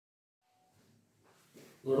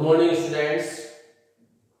Good morning, students.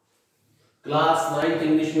 Class 9th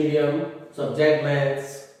English Medium, subject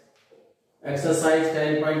Maths, exercise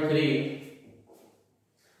 10.3,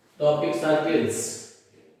 topic circles.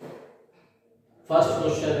 First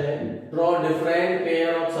question है, draw different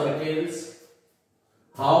pair of circles.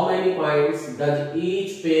 How many points does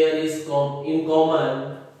each pair is in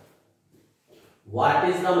common? What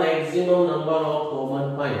is the maximum number of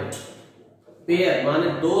common points? Pair माने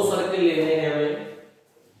दो circle लेने हैं हमें,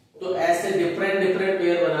 तो ऐसे different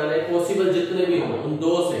pair बनाने possible जितने भी हो उन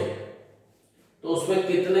दो से, तो उसमें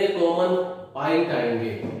कितने कॉमन पॉइंट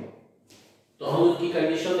आएंगे। तो हम उसकी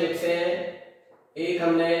कंडीशन देखते हैं। एक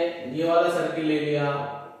हमने ये वाला सर्किल ले लिया,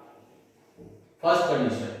 फर्स्ट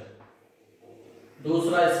कंडीशन।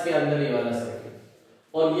 दूसरा इसके अंदर ये वाला सर्किल,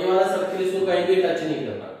 और ये वाला सर्किल इसको कहीं भी टच नहीं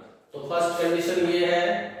करना। तो फर्स्ट कंडीशन ये है,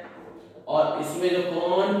 और इसमें जो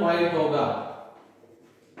कॉमन पॉइंट होगा,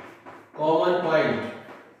 कॉमन पॉइंट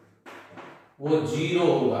वो 0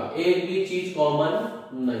 होगा, एक भी चीज कॉमन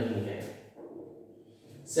नहीं है।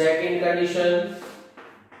 सेकंड कंडीशन,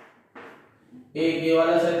 एक ये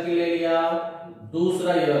वाला सर्किल ले लिया,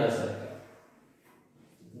 दूसरा ये वाला सर्किल,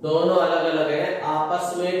 दोनों अलग अलग है,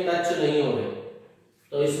 आपस में टच नहीं हो रहे,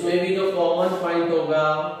 तो इसमें भी जो कॉमन पॉइंट होगा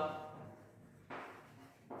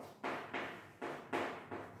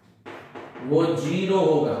वो 0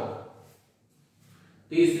 होगा।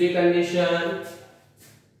 तीसरी कंडीशन,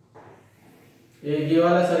 ये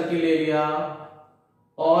वाला सर्किल ले लिया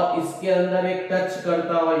और इसके अंदर एक टच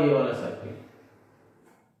करता हुआ ये वाला सर्किल,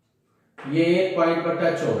 ये एक पॉइंट पर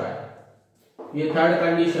टच हो रहा है। ये थर्ड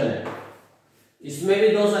कंडीशन है। इसमें भी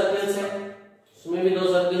दो सर्किल्स हैं, इसमें भी दो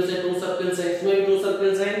सर्किल्स है, 2 सर्किल्स है, इसमें भी 2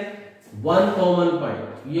 सर्किल्स है, 1 कॉमन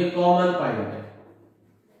पॉइंट, ये कॉमन पॉइंट है,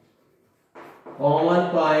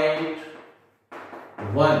 कॉमन पॉइंट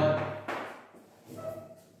 1।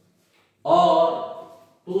 और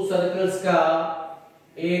 2 सर्कल्स का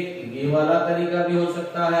एक ये वाला तरीका भी हो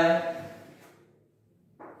सकता है,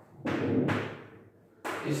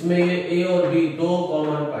 इसमें ये ए और बी 2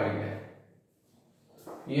 कॉमन पॉइंट है,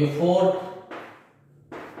 ये 4th,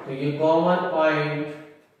 तो ये कॉमन पॉइंट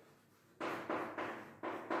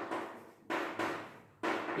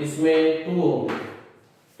इसमें 2 होगी।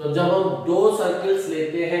 तो जब हम 2 सर्कल्स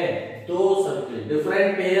लेते हैं, 2 circle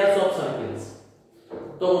different pairs of circles,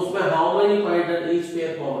 तो उसमें how many point are each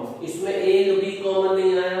pair common. इसमें एक भी कॉमन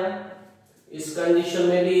नहीं आया, इस कंडीशन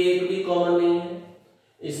में भी एक भी कॉमन नहीं है,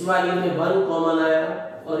 इस वाली में 1 कॉमन आया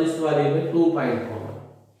और इस वाली में 2 पॉइंट कॉमन।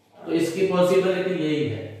 तो इसकी पॉसिबिलिटी यही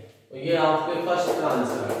है। तो ये आपके फर्स्ट का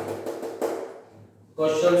आंसर है।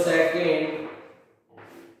 Question second,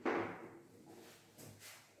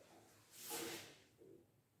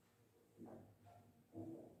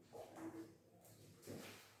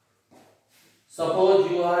 suppose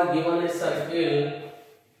you are given a circle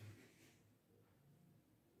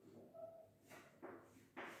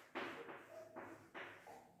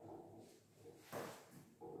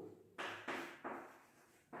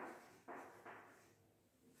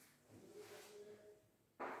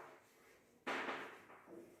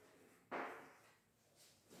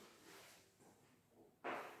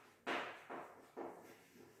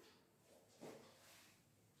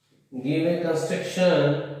give a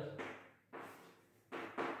construction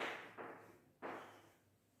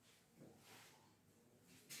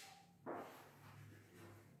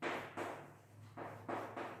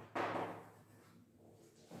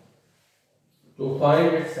to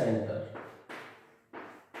find its center.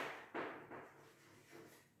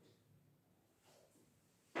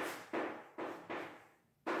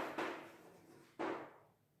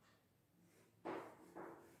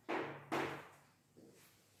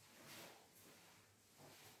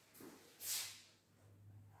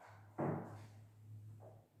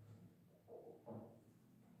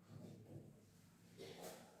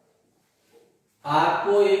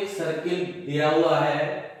 आपको एक सर्किल दिया हुआ है,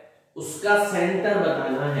 उसका सेंटर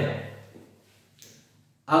बताना है।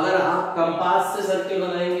 अगर आप कंपास से सर्किल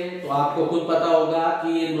बनाएंगे तो आपको खुद पता होगा कि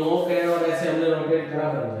ये नोक है और ऐसे हमने रोटेट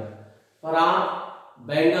करा करना है, पर आप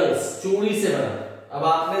बैंगल्स चूड़ी से बना। अब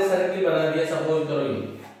आपने सर्किल बना दिया, सपोज करो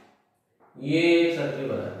ये एक सर्किल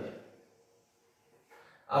बना दिया।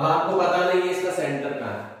 अब आपको पता नहीं है इसका सेंटर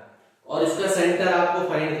कहां है, और इसका सेंटर आपको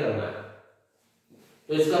फाइंड करना है।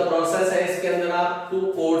 तो इसका प्रोसेस है, इसके अंदर आप 2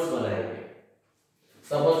 कोड्स बनाएंगे।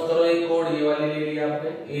 सपोज करो एक कोड ये वाली ले लिया आपने,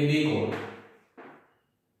 ए बी कोड,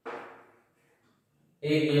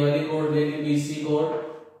 एक ये वाली कोड ले ली बीसी कोड,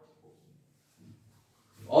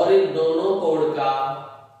 और इन दोनों कोड का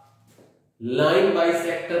लाइन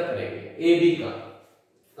बाइसेक्टर करेंगे ए बी का।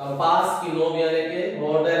 कंपास की नोक यानी कि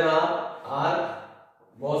more than arc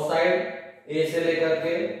both side ए से लेकर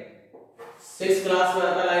के 6 क्लास में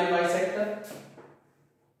आता लाइन बाइसेक्टर।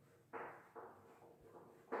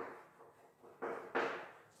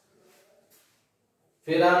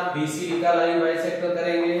 फिर आप बीसी का लाइन बाइसेक्टर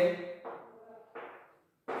करेंगे,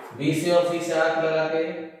 बीसी और सी से आर्क लगा के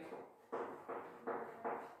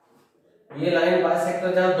ये लाइन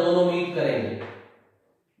बाइसेक्टर जहां दोनों मीट करेंगे,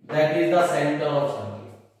 that is the centre of circle.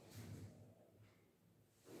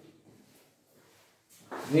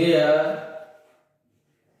 Where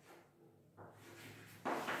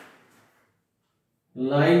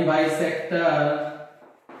line bisector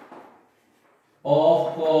of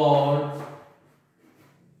chord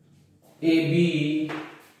AB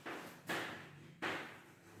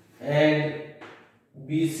and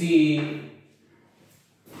BC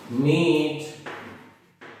meet,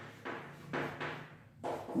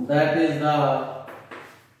 that is the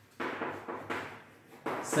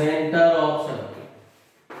center of circle,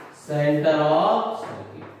 centre of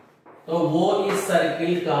circle. तो वो इस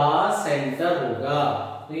सर्किल का सेंटर होगा।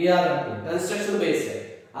 तो ये याद रखिए, कंस्ट्रक्शन बेस है,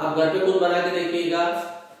 आप घर पे खुद बना के देखिएगा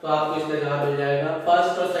तो आपको इसका जवाब मिल जाएगा।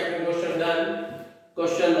 फर्स्ट और second question done.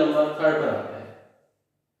 Question number 3 पर आते हैं।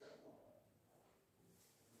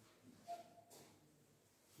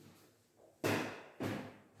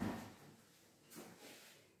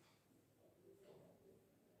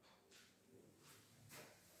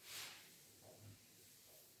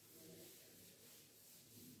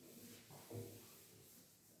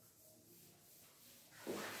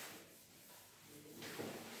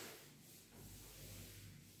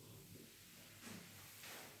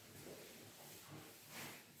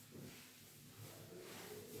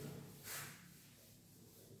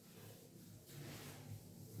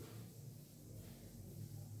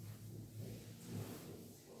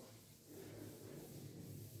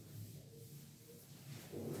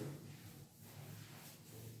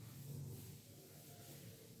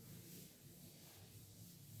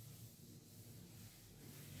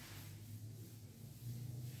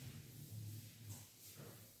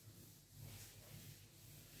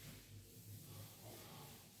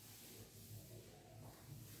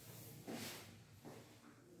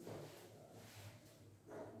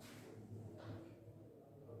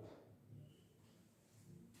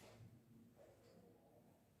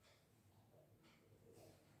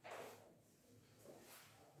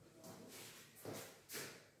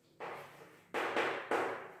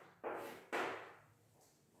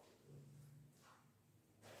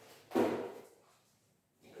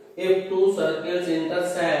 If two circles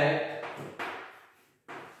intersect,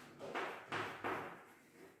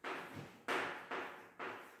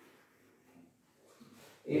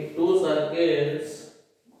 if two circles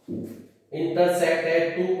intersect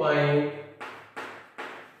at 2 points,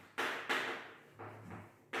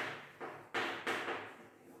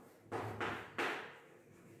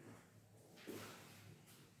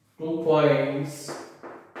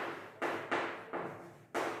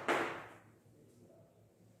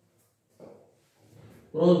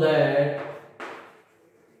 prove that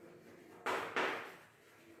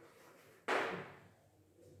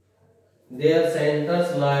their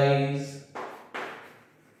centers lies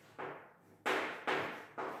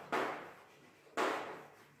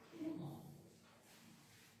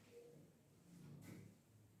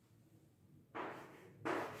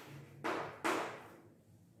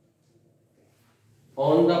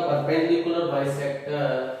on the perpendicular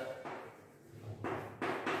bisector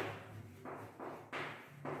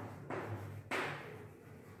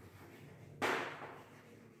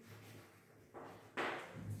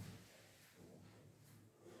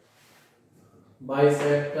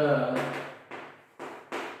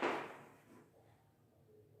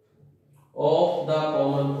of the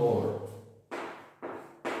common chord.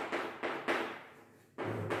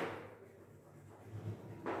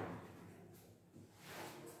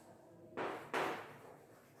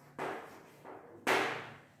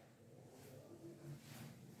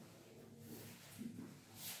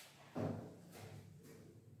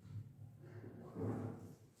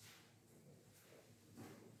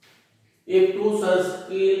 If two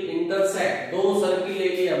circle intersect, दो circle ले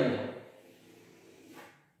ली हमने,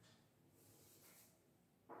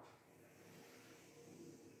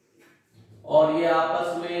 और ये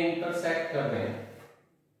आपस में इंटरसेक्ट कर रहे हैं,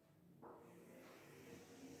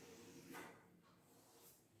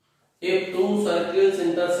 if two circles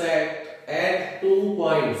intersect at 2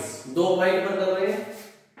 points, दो पॉइंट पर कर रहे हैं,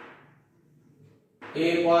 A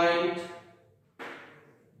point,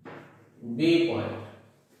 B point,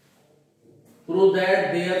 prove that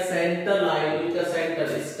their center line, इनका सेंटर,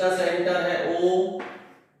 इसका सेंटर है O,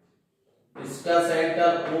 इसका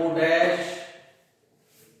centre O dash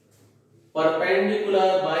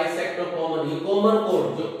perpendicular bisector common, ये कॉमन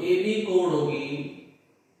कोड जो ए बी कोड होगी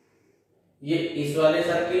ये इस वाले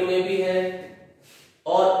सर्किल में भी है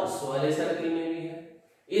और इस वाले सर्किल में भी है।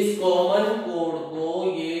 इस कॉमन कोड को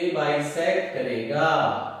ये बाइसेक्ट करेगा।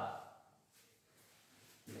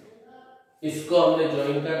 इसको हमने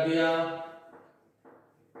ज्वाइन कर दिया,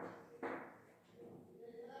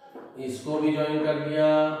 इसको भी ज्वाइन कर दिया,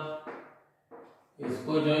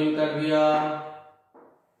 इसको ज्वाइन कर दिया,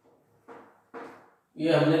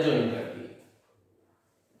 ये हमने ज्वाइन कर दिया।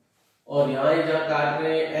 और यहां जहां काट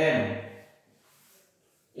रहे हैं एम,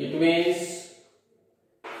 इट मीन्स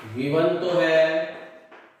V1 तो है,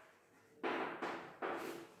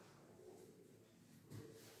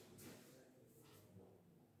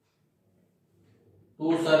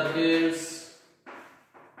 two circles,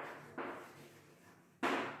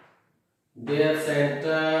 their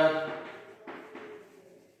center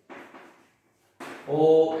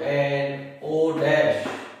O and O dash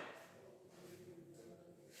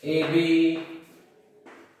AB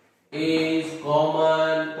is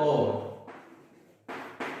common chord,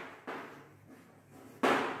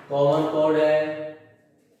 common code है।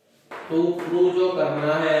 तो प्रूव जो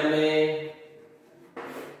करना है हमें,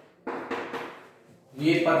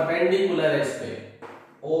 ये परपेंडिकुलर है इस पे,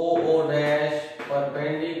 ओ O dash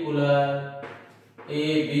perpendicular A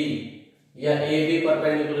B या ए बी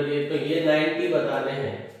परपेंडिकुलर, ये तो ये 90 बताने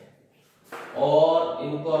हैं और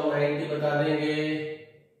इनको हम 90 बता देंगे।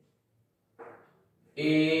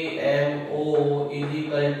 A M O is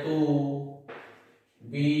equal to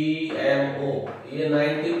be M O, ये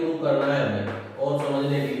 90 प्रूव करना है हमें और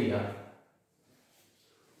समझने के लिए।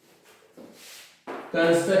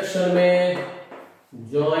 कंस्ट्रक्शन में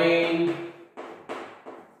join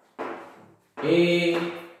A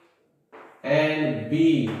and B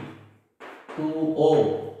to O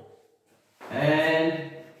and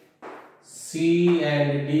C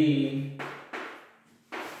and D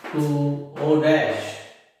to O dash।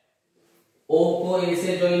 O को A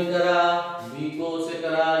से ज्वाइन करा, B को O से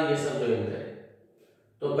करा, ये सब ज्वाइन करे।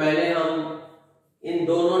 तो पहले हम इन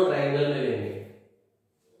दोनों ट्राइंगल में लेंगे,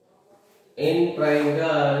 in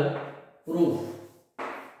triangle proof.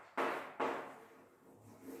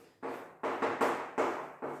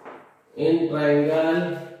 In triangle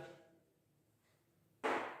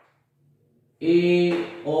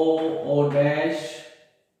AOO dash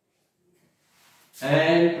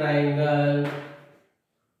and triangle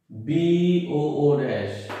BOO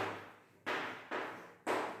dash,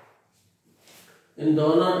 इन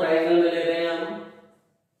दोनों ट्राइंगल में ले रहे हैं हम,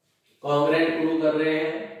 कॉन्ग्रेंट प्रूव कर रहे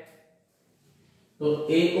हैं। तो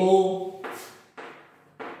AO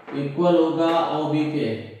इक्वल होगा OB के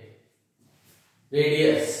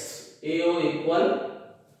रेडियस, AO इक्वल,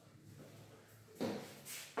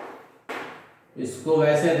 इसको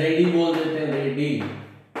वैसे रेडी बोल देते हैं, रेडी,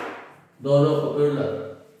 दोनों को plural.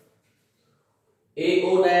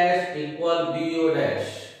 AO dash equal BO dash,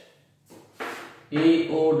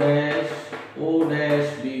 AO dash O dash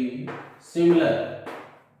B similar,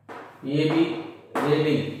 ये भी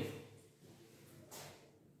रेडी।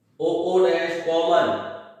 OO डैश कॉमन,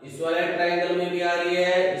 इस वाले ट्राइंगल में भी आ रही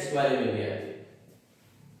है, इस वाले में भी आ रही है।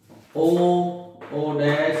 O O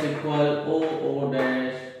dash equal O O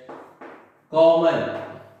dash common,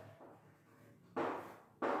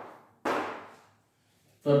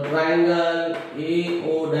 तो triangle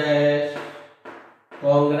AO dash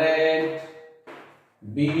congruent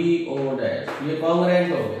BO dash, ये कॉन्ग्रेंट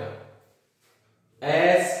हो गया।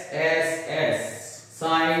 S S S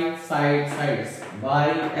side side sides by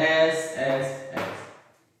S S S,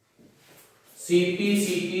 CP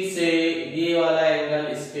CP से ये वाला एंगल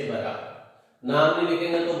इसके बराबर, नाम नहीं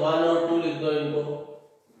लिखेंगे तो 1 और 2 लिख दो इनको।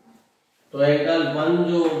 तो एंगल 1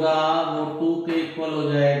 जो होगा वो 2 के इक्वल हो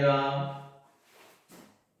जाएगा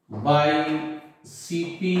बाई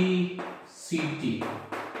CP CT,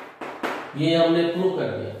 ये हमने प्रूव कर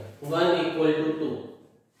दिया 1 इक्वल टू 2।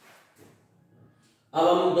 अब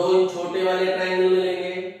हम दो इन छोटे वाले ट्राइंगल में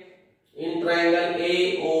लेंगे, in triangle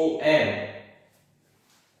AOM,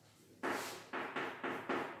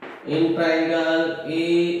 in triangle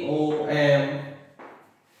AOM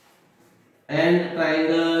and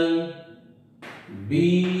triangle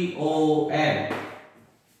BOM,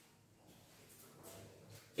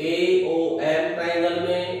 AOM triangle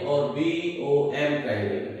में और BOM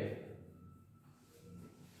ट्राइंगल में।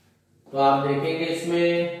 तो आप देखेंगे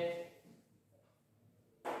इसमें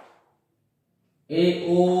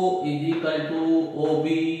AO is equal to OB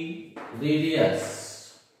radius,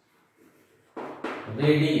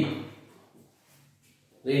 ready,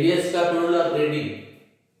 radius का plural ready.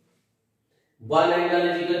 1 angle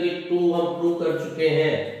is equal to 2 हम प्रूव कर चुके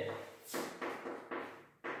हैं।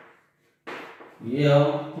 ये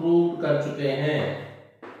हम प्रूव कर चुके हैं।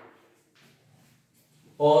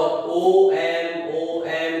 और ओ एम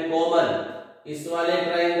कॉमन इस वाले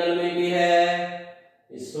ट्राइंगल में भी है,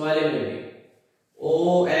 इस वाले में भी।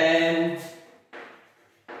 O M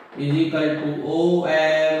is equal two O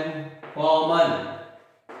M common,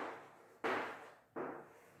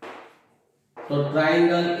 तो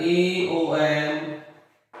triangle A O M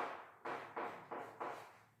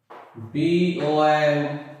B O M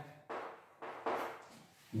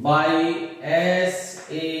by S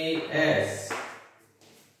A S,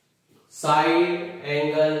 side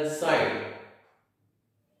angle side.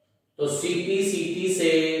 तो सीटी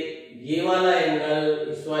से ये वाला एंगल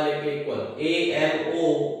इस वाले के equal, A M O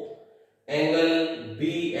angle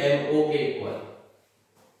B M O के equal,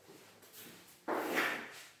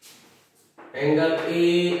 angle A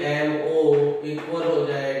M O equal हो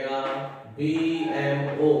जाएगा बी एम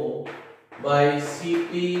ओ बाई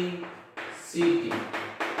सीटी।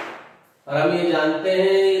 और हम ये जानते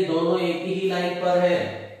हैं ये दोनों एक ही लाइन पर है,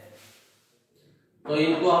 तो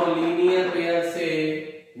इनको हम लीनियर पेयर से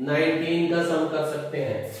 19 का सम कर सकते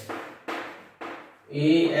हैं।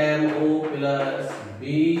 A M O plus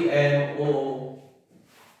B M O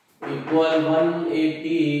equal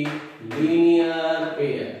 180 linear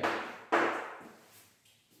pair.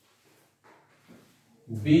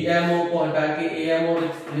 B M O को हटा के ए एम ओ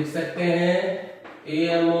लिख सकते हैं, A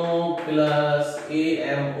M O plus A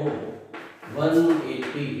M O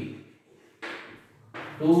 180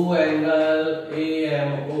 to angle A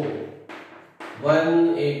M O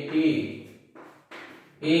 180,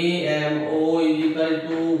 A M O is equal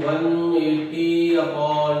to 180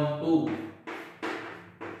 upon 2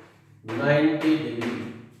 90 degree.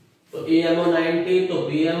 तो A M O 90 तो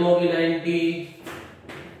B M O भी 90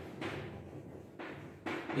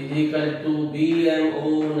 is equal to be M O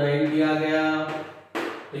 90 आ गया।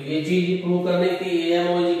 तो ये चीज prove करने की A M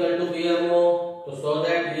O is equal to be M O, तो सो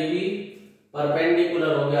दैट ये भी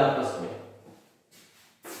परपेंडिकुलर हो गया आपस में।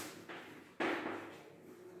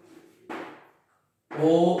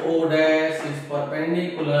 O dash is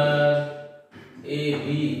perpendicular AB।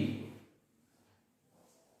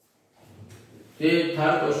 ये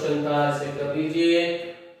थर्ड क्वेश्चन था, इसे कर लीजिए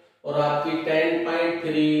और आपकी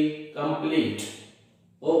 10.3 complete.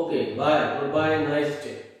 Okay bye, good bye, nice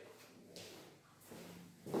day.